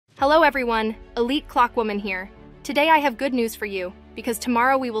Hello everyone, Elite Clockwoman here. Today I have good news for you, because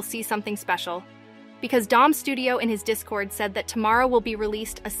tomorrow we will see something special. Because Dom Studio in his Discord said that tomorrow will be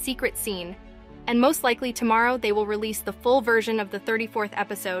released a secret scene, and most likely tomorrow they will release the full version of the 34th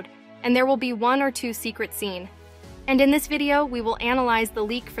episode, and there will be 1 or 2 secret scene. And in this video, we will analyze the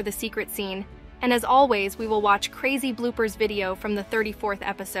leak for the secret scene, and as always, we will watch crazy bloopers video from the 34th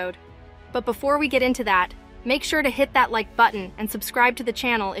episode. But before we get into that, make sure to hit that like button and subscribe to the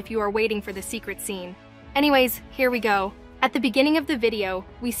channel if you are waiting for the secret scene. Anyways, here we go. At the beginning of the video,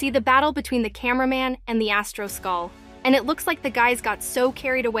 we see the battle between the cameraman and the Astro Skull, and it looks like the guys got so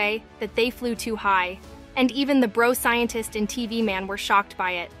carried away that they flew too high, and even the bro scientist and TV man were shocked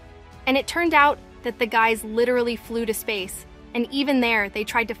by it. And it turned out that the guys literally flew to space, and even there they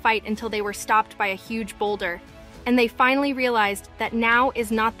tried to fight until they were stopped by a huge boulder. And they finally realized that now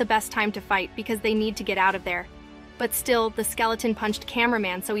is not the best time to fight because they need to get out of there. But still, the skeleton punched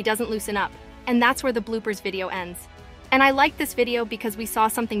cameraman so he doesn't loosen up, and that's where the bloopers video ends. And I like this video because we saw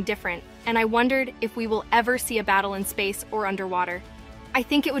something different, and I wondered if we will ever see a battle in space or underwater. I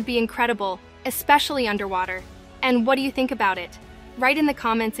think it would be incredible, especially underwater. And what do you think about it? Write in the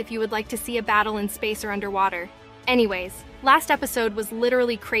comments if you would like to see a battle in space or underwater. Anyways, last episode was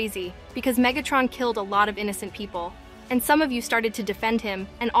literally crazy because Megatron killed a lot of innocent people, and some of you started to defend him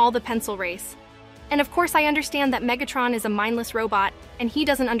and all the pencil race. And of course I understand that Megatron is a mindless robot and he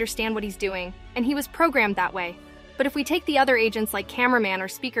doesn't understand what he's doing, and he was programmed that way. But if we take the other agents like Cameraman or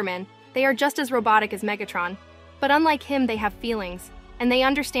Speakerman, they are just as robotic as Megatron. But unlike him, they have feelings, and they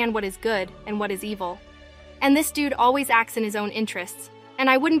understand what is good and what is evil. And this dude always acts in his own interests, and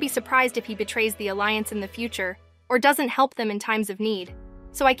I wouldn't be surprised if he betrays the Alliance in the future, or doesn't help them in times of need,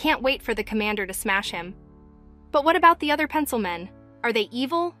 so I can't wait for the commander to smash him. But what about the other pencil men? Are they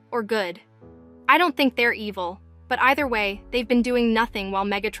evil or good? I don't think they're evil, but either way, they've been doing nothing while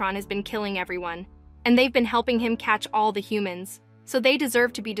Megatron has been killing everyone, and they've been helping him catch all the humans, so they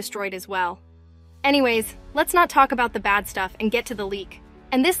deserve to be destroyed as well. Anyways, let's not talk about the bad stuff and get to the leak.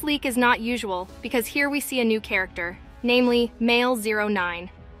 And this leak is not usual, because here we see a new character, namely Male09.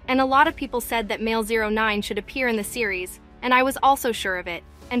 And a lot of people said that Male09 should appear in the series, and I was also sure of it,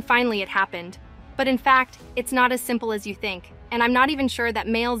 and finally it happened. But in fact, it's not as simple as you think, and I'm not even sure that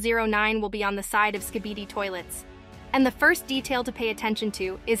Male09 will be on the side of Skibidi toilets. And the first detail to pay attention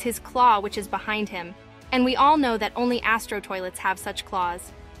to is his claw, which is behind him, and we all know that only Astro toilets have such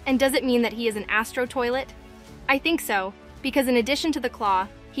claws. And does it mean that he is an Astro toilet? I think so, because in addition to the claw,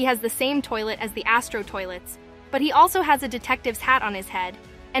 he has the same toilet as the Astro toilets, but he also has a detective's hat on his head,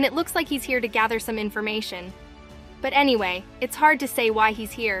 and it looks like he's here to gather some information. But anyway, it's hard to say why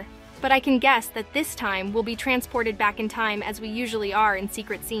he's here, but I can guess that this time we'll be transported back in time as we usually are in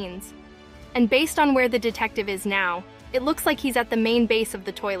secret scenes. And based on where the detective is now, it looks like he's at the main base of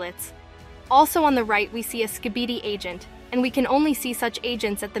the toilets. Also on the right we see a Skibidi agent, and we can only see such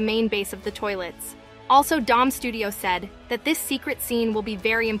agents at the main base of the toilets. Also, Dom Studio said that this secret scene will be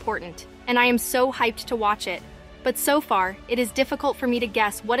very important, and I am so hyped to watch it. But so far, it is difficult for me to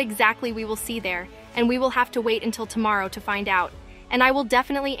guess what exactly we will see there, and we will have to wait until tomorrow to find out. And I will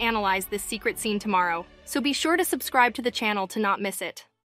definitely analyze this secret scene tomorrow, so be sure to subscribe to the channel to not miss it.